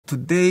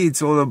today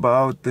it's all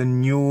about the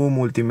new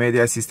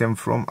multimedia system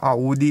from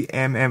AUDI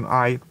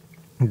MMI,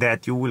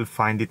 that you will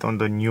find it on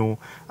the new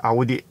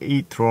Audi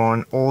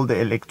e-tron, all the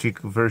electric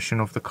version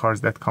of the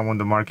cars that come on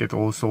the market,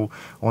 also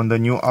on the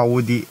new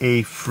Audi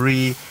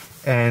A3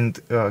 and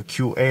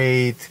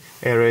Q8,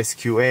 RS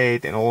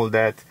Q8 and all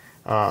that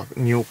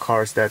new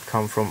cars that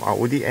come from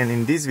Audi. And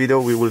in this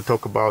video we will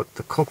talk about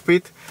the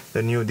cockpit,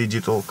 the new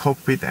digital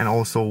cockpit, and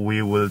also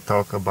we will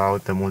talk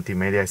about the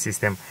multimedia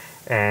system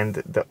and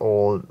the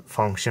all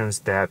functions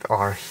that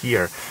are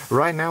here.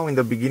 Right now, in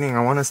the beginning,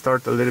 I want to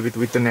start a little bit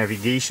with the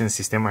navigation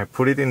system. I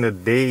put it in the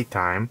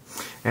daytime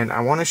and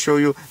I want to show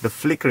you the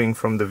flickering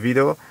from the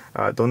video.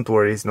 Don't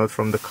worry, it's not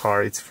from the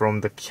car, it's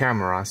from the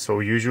camera, so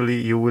usually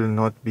you will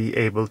not be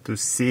able to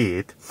see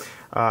it.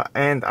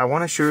 And I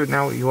want to show you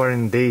now you are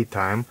in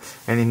daytime,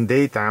 and in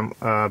daytime,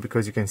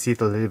 because you can see it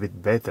a little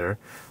bit better,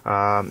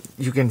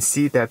 you can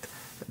see that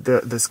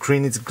the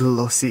screen is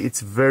glossy, it's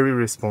very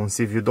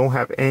responsive, you don't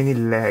have any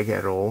lag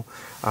at all,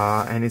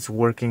 and it's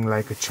working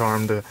like a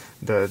charm.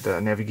 The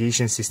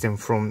navigation system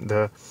from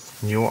the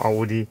new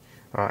Audi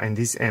and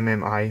this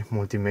MMI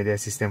multimedia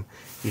system,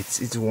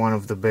 it's one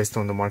of the best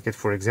on the market.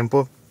 For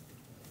example,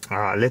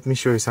 let me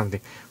show you something.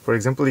 For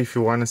example, if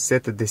you want to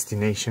set a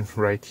destination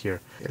right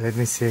here, let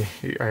me say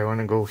I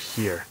want to go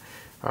here.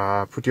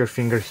 Put your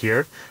finger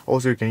here.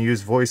 Also, you can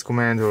use voice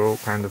command or all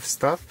kind of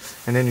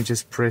stuff, and then you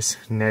just press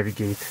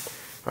navigate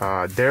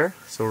there.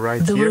 So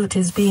right the here, route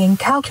is being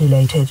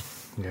calculated.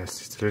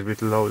 yes, it's a little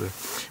bit louder,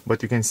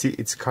 but you can see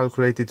it's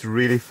calculated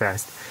really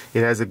fast.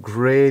 It has a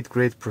great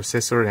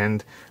processor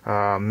and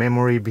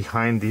memory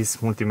behind this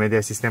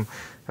multimedia system.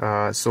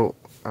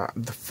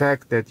 The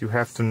fact that you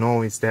have to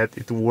know is that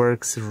it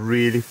works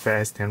really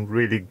fast and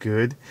really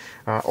good.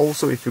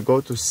 Also, if you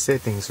go to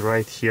settings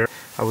right here,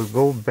 I will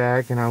go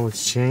back and I will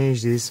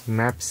change this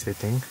map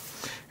setting,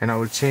 and I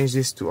will change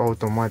this to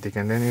automatic,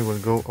 and then it will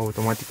go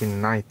automatic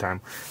in nighttime.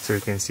 So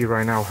you can see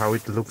right now how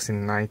it looks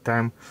in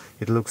nighttime.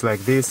 It looks like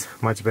this,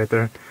 much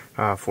better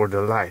for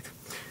the light.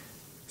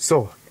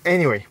 So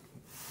anyway,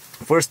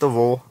 first of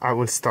all, I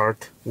will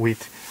start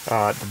with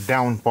the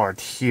down part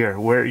here,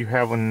 where you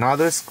have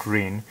another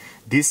screen.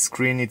 This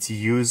screen is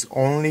used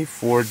only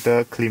for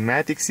the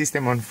climatic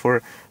system and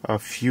for a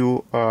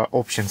few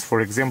options.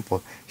 For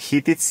example,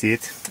 heated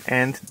seat,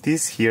 and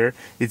this here,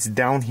 it's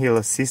downhill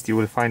assist. You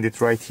will find it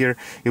right here.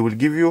 It will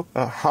give you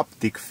a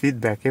haptic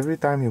feedback every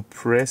time you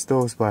press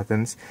those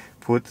buttons.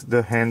 Put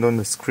the hand on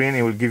the screen,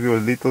 it will give you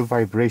a little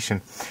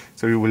vibration,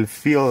 so you will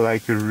feel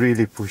like you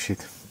really push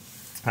it.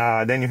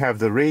 Then you have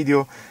the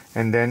radio,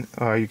 and then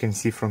you can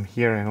see from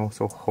here, and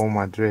also home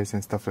address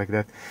and stuff like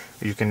that.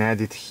 You can add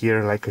it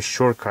here like a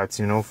shortcuts,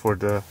 you know, for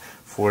the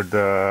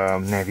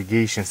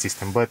navigation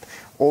system. But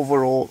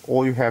overall,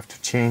 all you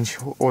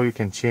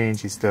can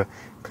change is the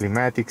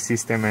climatic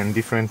system and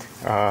different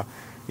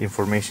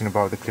information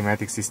about the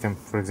climatic system.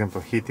 For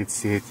example, heated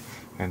seat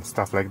and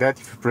stuff like that.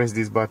 If you press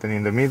this button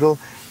in the middle,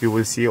 you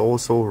will see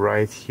also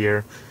right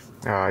here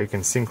you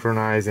can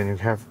synchronize, and you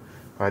have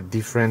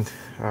different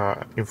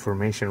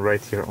information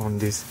right here on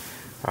this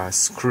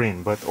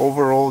screen. But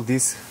overall,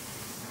 this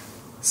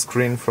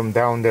screen from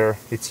down there,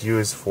 it's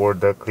used for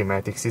the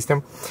climatic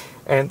system,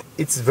 and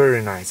it's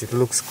very nice. It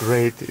looks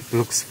great, it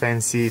looks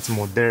fancy, it's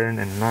modern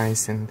and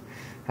nice, and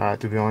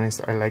to be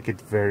honest, I like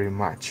it very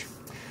much.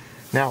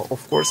 Now,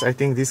 of course, I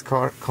think this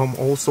car come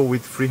also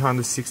with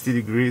 360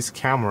 degrees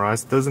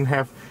cameras. Doesn't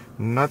have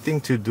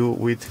nothing to do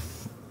with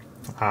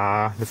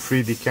the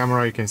 3D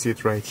camera. You can see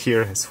it right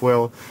here as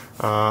well.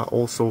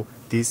 Also,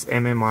 this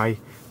MMI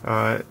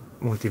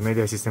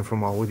multimedia system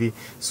from Audi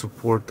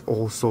support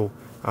also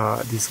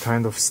this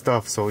kind of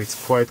stuff, so it's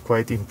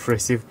quite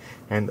impressive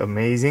and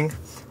amazing.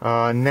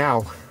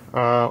 Now,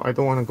 I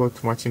don't want to go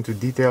too much into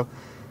detail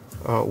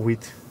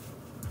with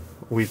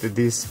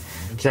this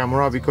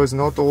camera, because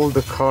not all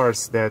the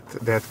cars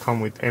that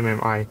come with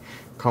MMI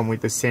come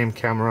with the same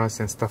cameras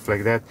and stuff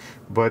like that,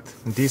 but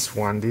this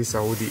one, this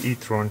Audi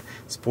e-tron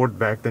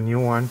Sportback, the new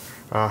one,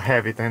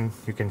 have it, and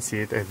you can see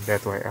it, and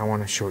that's why I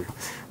want to show you.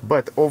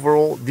 But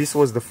overall, this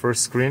was the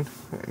first screen,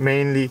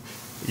 mainly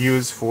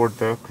used for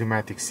the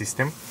climatic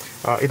system.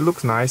 It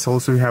looks nice.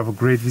 Also, you have a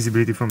great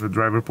visibility from the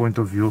driver point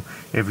of view.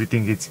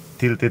 Everything is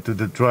tilted to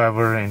the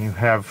driver, and you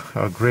have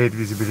a great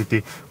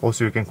visibility.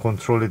 Also, you can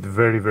control it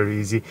very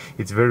easy.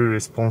 It's very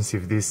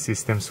responsive, this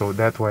system, so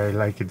that's why I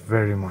like it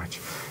very much.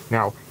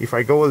 Now, if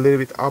I go a little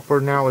bit upper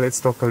now, let's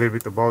talk a little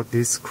bit about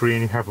this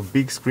screen. You have a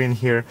big screen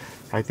here.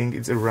 I think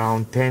it's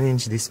around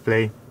 10-inch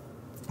display.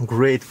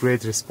 Great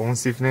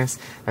responsiveness,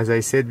 as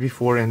I said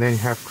before, and then you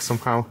have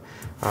somehow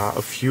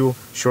a few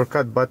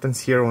shortcut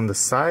buttons here on the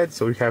side.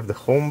 So you have the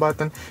home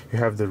button, you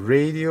have the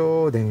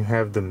radio, then you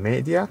have the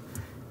media,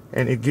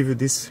 and it gives you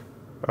this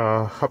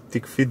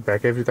haptic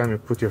feedback every time you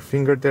put your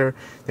finger there.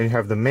 Then you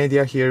have the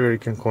media here, where you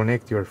can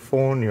connect your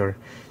phone, your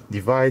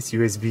device,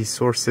 USB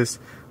sources,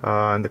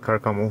 and the car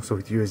comes also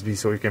with USB,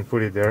 so you can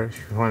put it there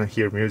if you want to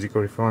hear music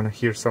or if you want to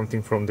hear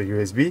something from the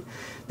USB.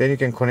 Then you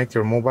can connect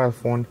your mobile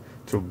phone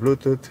through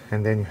Bluetooth,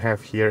 and then you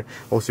have here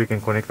also you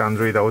can connect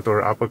Android Auto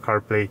or Apple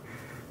CarPlay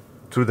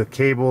through the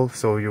cable.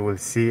 So you will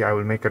see, I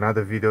will make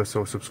another video,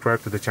 so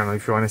subscribe to the channel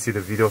if you want to see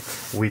the video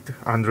with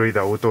Android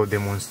Auto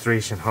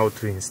demonstration, how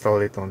to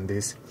install it on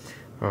this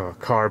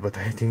car. But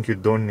I think you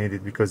don't need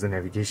it because the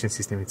navigation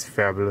system is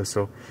fabulous,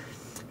 so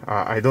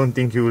I don't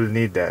think you will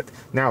need that.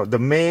 Now the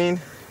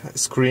main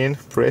screen,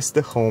 press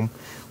the home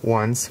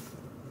once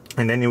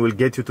and then it will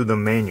get you to the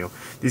menu.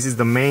 This is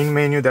the main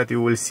menu that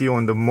you will see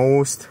on the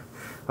most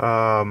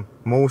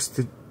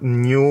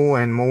new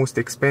and most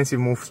expensive,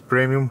 most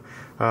premium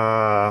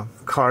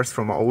cars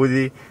from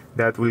Audi,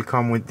 that will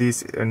come with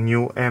this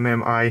new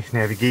MMI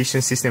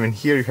navigation system. And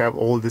here you have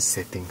all the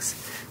settings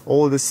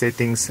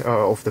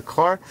of the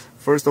car.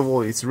 First of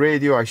all, it's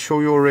radio. I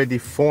show you already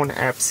phone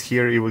apps.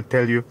 Here it will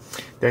tell you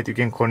that you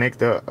can connect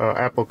the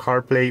Apple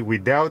CarPlay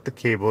without the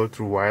cable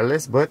through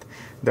wireless, but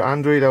the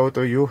Android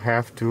Auto you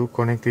have to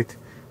connect it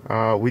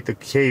with a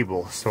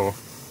cable. So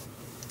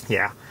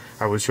yeah,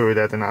 I will show you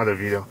that in another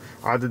video.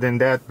 Other than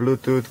that,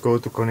 Bluetooth, go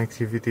to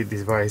connectivity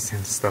device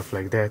and stuff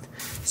like that.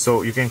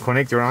 So you can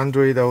connect your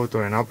Android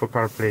Auto and Apple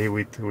CarPlay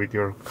with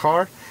your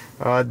car.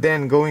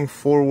 Then going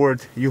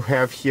forward, you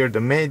have here the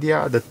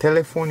media, the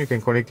telephone. You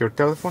can connect your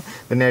telephone,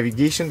 the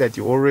navigation that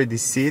you already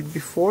see it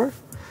before.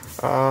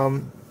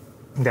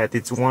 That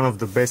it's one of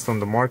the best on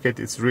the market.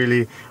 It's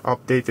really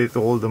updated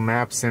all the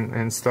maps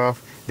and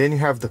stuff. Then you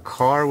have the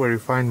car, where you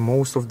find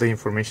most of the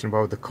information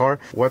about the car,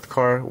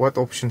 what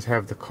options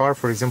have the car.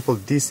 For example,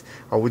 this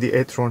Audi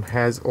e-tron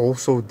has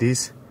also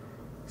this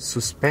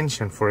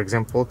suspension, for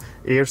example,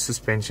 air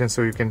suspension,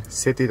 so you can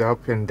set it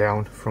up and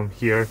down from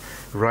here,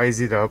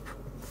 rise it up,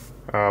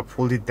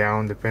 pull it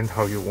down, depend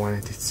how you want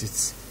it.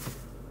 It's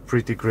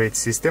pretty great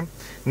system.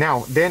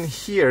 Now then,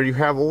 here you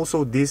have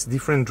also these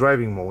different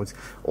driving modes: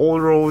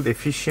 all-road,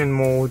 efficient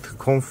mode,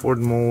 comfort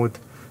mode,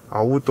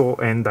 auto,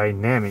 and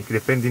dynamic.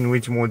 Depending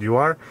which mode you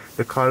are,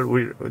 the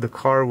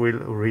car will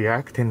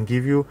react and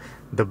give you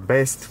the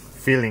best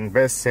feeling,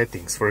 best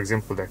settings. For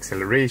example, the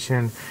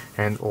acceleration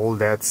and all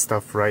that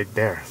stuff right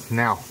there.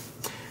 Now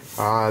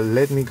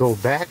let me go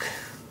back.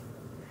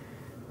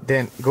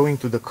 Then going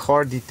to the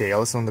car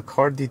details. On the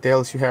car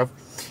details you have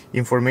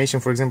information.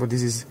 For example,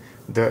 this is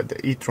the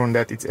e-tron,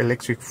 that it's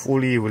electric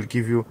fully. It will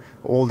give you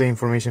all the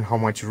information, how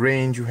much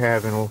range you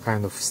have and all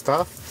kind of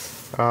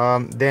stuff.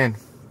 Then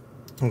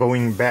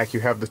going back, you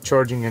have the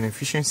charging and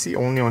efficiency.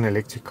 Only on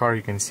electric car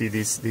you can see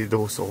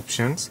those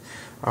options.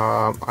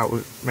 I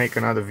will make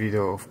another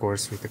video, of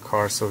course, with the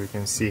car, so you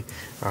can see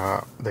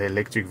the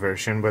electric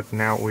version, but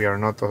now we are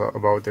not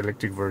about the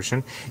electric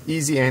version.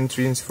 Easy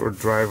entrance for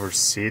driver's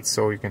seat,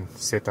 so you can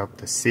set up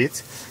the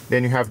seats.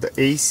 Then you have the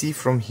AC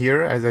from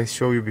here. As I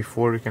showed you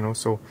before, you can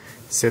also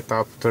set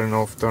up, turn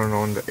off, turn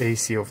on the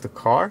AC of the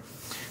car.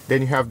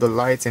 Then you have the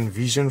lights and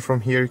vision.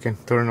 From here you can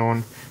turn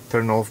on,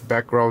 turn off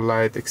background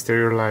light,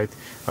 exterior light,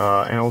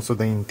 and also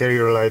the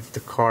interior light. The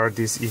car,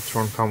 this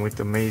e-tron, come with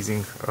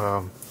amazing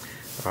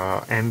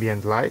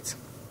ambient lights.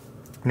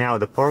 Now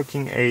the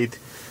parking aid,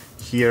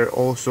 here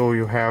also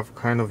you have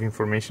kind of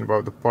information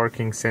about the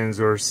parking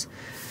sensors,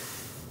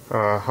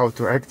 how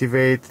to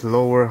activate,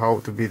 lower, how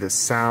to be the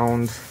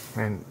sound,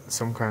 and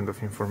some kind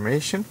of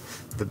information.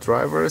 The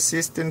driver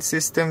assistance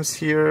systems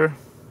here,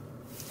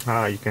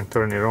 you can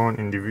turn it on,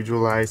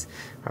 individualize,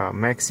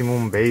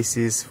 maximum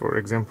basis. For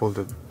example,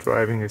 the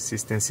driving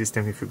assistance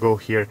system, if you go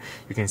here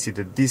you can see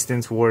the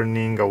distance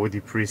warning, Audi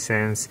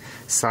Presense,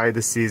 side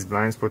assist,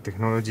 blind spot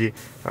technology,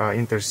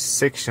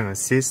 intersection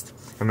assist,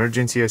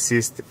 emergency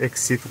assist,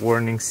 exit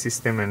warning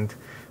system, and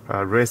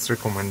rest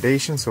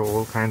recommendation. So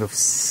all kind of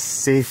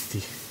safety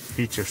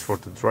features for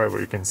the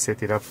driver. You can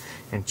set it up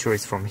and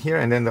choice from here.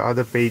 And then the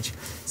other page,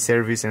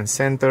 service and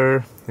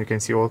center, you can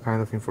see all kind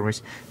of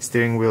information: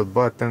 steering wheel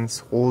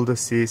buttons, hold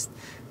assist,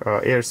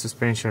 air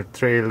suspension,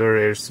 trailer,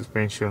 air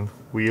suspension,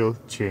 wheel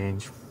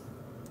change,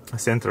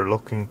 center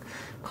locking,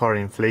 car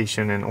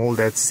inflation, and all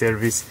that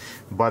service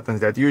buttons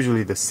that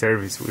usually the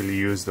service will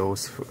use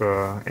those,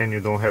 and you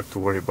don't have to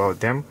worry about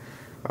them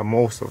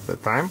most of the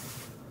time.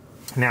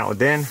 Now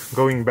then,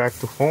 going back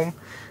to home,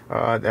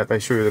 that I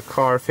show you the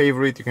car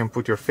favorite, you can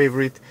put your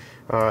favorite.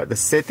 The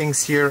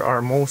settings here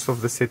are most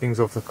of the settings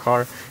of the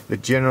car. The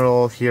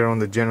general, here on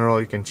the general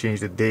you can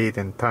change the date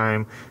and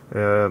time,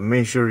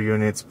 measure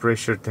units,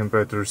 pressure,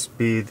 temperature,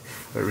 speed,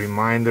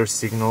 reminder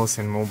signals,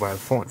 and mobile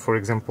phone. For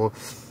example,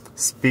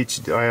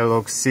 speech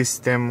dialogue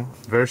system,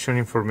 version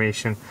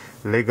information,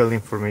 legal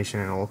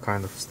information, and all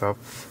kind of stuff.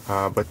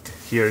 But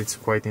here it's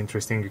quite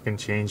interesting. You can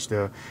change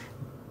the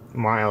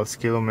miles,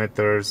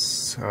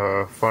 kilometers,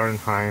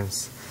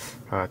 Fahrenheit,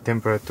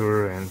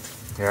 temperature, and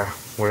yeah,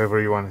 whatever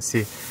you want to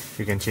see,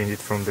 you can change it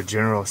from the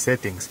general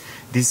settings.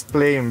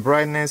 Display and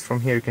brightness,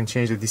 from here you can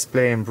change the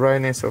display and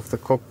brightness of the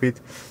cockpit,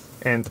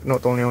 and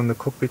not only on the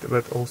cockpit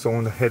but also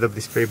on the head-up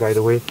display. By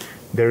the way,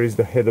 there is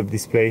the head-up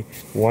display,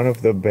 one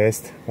of the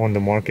best on the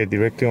market.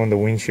 Directly on the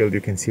windshield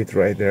you can see it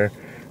right there.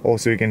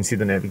 Also you can see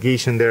the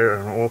navigation there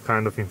and all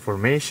kind of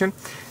information.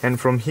 And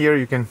from here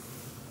you can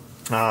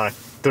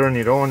turn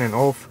it on and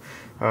off.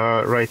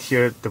 Right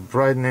here, the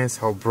brightness,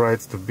 how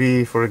bright to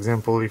be. For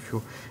example,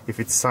 if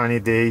it's sunny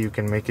day you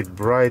can make it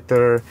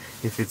brighter.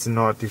 If it's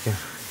not, you can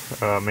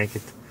make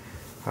it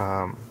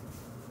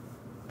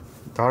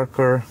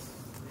darker,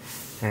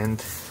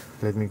 and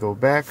let me go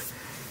back.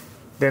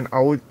 Then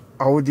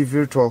Audi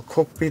Virtual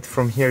Cockpit.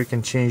 From here you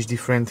can change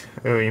different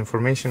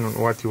information on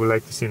what you would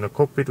like to see in the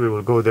cockpit. We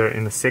will go there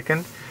in a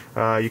second.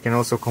 You can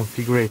also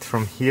configure it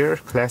from here,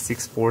 Classic,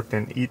 Sport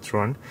and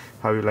e-tron,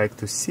 how you like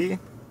to see.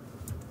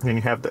 Then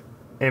you have the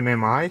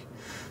MMI.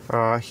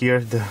 Here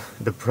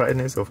the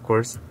brightness, of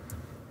course,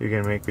 you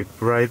can make it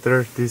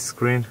brighter, this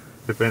screen,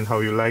 depend how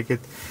you like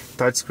it.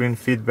 Touchscreen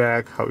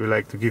feedback, how you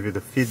like to give you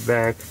the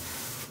feedback,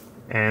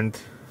 and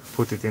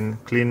put it in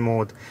clean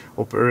mode.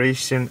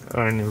 Operation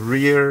and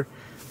rear,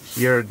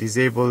 here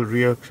disable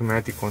rear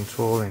climatic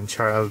control and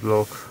child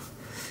lock.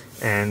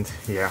 And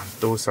yeah,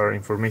 those are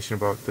information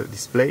about the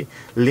display.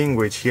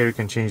 Language, here you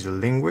can change the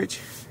language,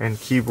 and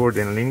keyboard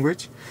and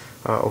language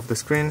of the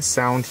screen.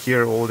 Sound,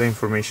 here all the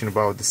information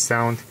about the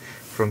sound.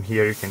 From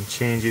here you can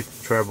change it,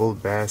 treble,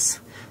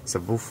 bass,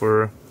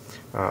 subwoofer,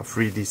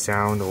 3D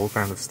sound, all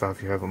kind of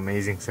stuff. You have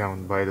amazing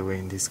sound, by the way,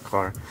 in this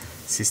car.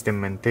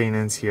 System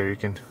maintenance, here you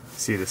can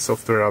see the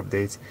software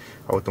updates,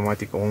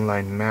 automatic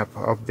online map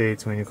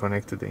updates when you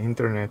connect to the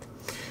internet.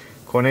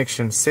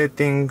 Connection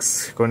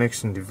settings,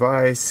 connection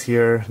device,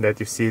 here that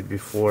you see it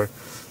before.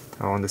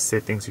 On the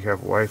settings you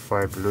have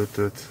Wi-Fi,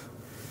 Bluetooth,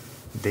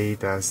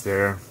 data's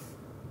there.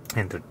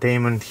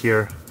 Entertainment,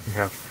 here you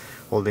have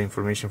all the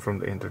information from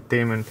the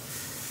entertainment.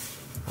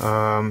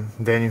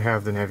 Then you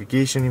have the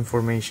navigation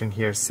information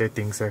here,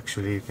 settings.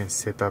 Actually you can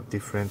set up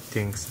different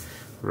things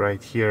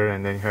right here,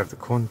 and then you have the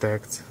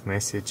contacts,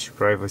 message,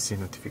 privacy,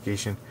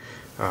 notification.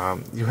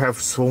 You have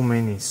so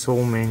many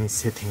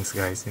settings,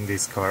 guys, in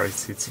this car.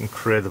 It's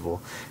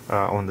incredible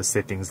on the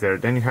settings there.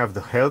 Then you have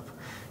the help,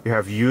 you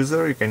have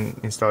user, you can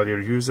install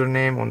your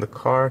username on the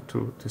car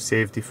to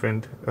save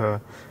different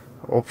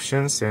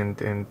options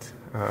and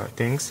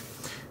things.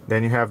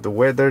 Then you have the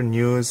weather,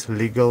 news,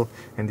 legal,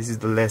 and this is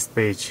the last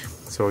page,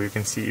 so you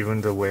can see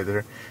even the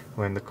weather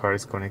when the car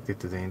is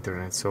connected to the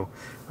internet. So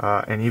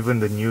and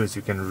even the news,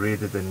 you can read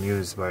the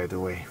news, by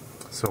the way.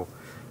 So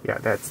yeah,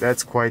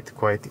 that's quite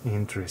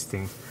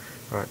interesting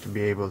to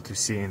be able to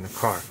see in the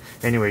car.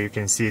 Anyway, you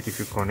can see it if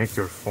you connect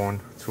your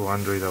phone to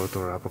Android Auto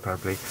or Apple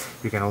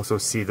CarPlay. You can also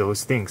see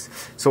those things.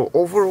 So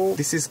overall,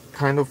 this is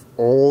kind of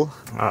all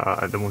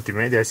the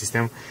multimedia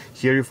system.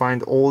 Here you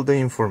find all the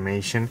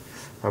information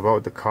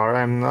about the car.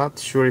 I'm not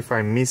sure if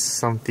I missed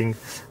something.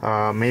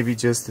 Maybe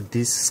just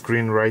this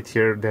screen right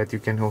here that you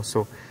can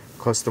also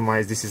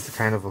customize. This is the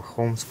kind of a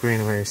home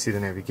screen where you see the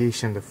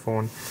navigation, the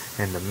phone,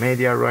 and the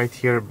media right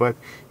here. But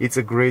it's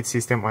a great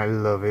system. I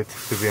love it,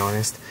 to be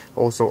honest.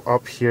 Also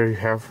up here you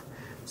have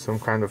some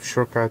kind of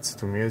shortcuts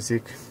to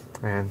music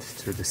and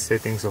to the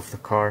settings of the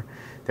car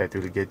that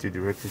will get you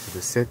directly to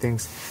the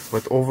settings.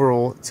 But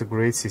overall, it's a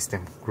great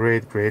system,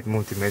 great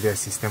multimedia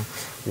system,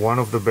 one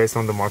of the best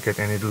on the market,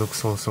 and it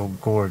looks also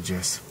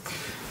gorgeous.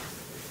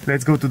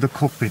 Let's go to the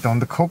cockpit. On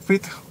the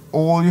cockpit,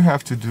 all you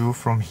have to do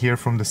from here,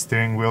 from the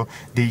steering wheel,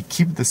 they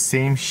keep the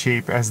same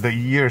shape as the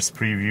year's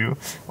preview.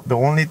 The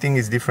only thing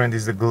is different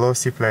is the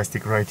glossy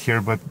plastic right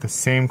here, but the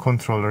same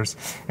controllers.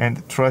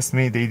 And trust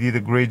me, they did a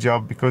great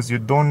job, because you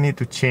don't need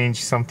to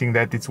change something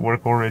that it's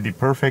work already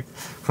perfect.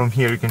 From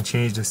here you can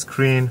change the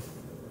screen.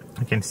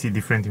 You can see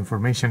different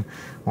information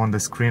on the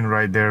screen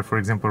right there. For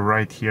example,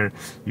 right here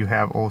you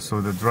have also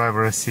the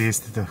driver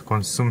assist, the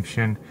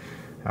consumption,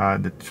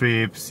 the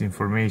trips,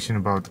 information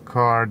about the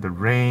car, the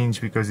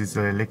range, because it's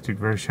the electric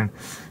version.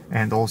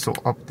 And also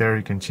up there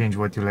you can change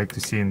what you like to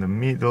see in the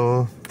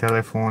middle,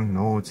 telephone,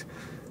 notes,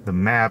 the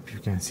map. You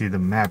can see the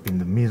map in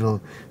the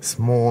middle,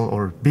 small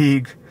or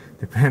big,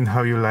 depend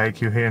how you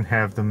like. You can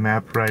have the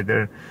map right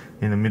there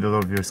in the middle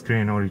of your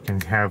screen, or you can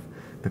have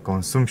the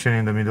consumption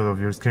in the middle of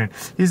your screen.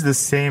 It's the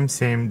same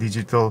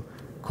digital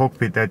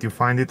cockpit that you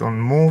find it on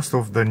most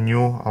of the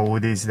new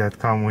Audis that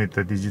come with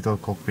the digital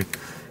cockpit.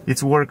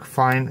 It's work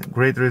fine,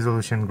 great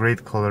resolution,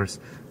 great colors,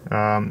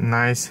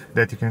 nice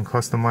that you can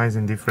customize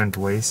in different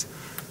ways.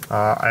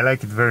 I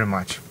like it very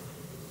much.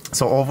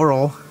 So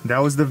overall, that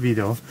was the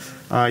video.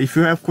 If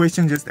you have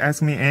questions, just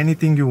ask me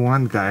anything you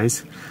want,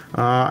 guys.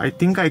 I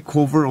think I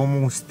cover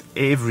almost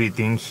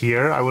everything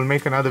here. I will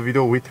make another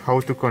video with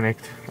how to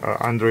connect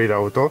Android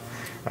Auto.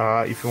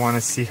 If you want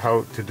to see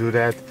how to do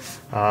that,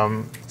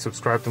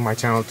 subscribe to my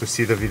channel to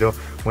see the video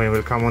when it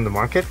will come on the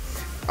market.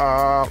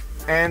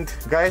 And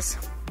guys,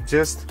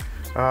 just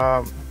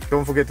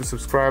don't forget to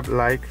subscribe,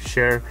 like,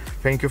 share.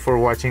 Thank you for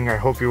watching. I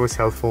hope it was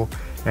helpful,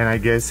 and I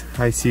guess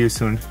I see you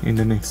soon in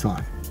the next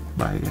one.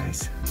 Bye,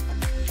 guys.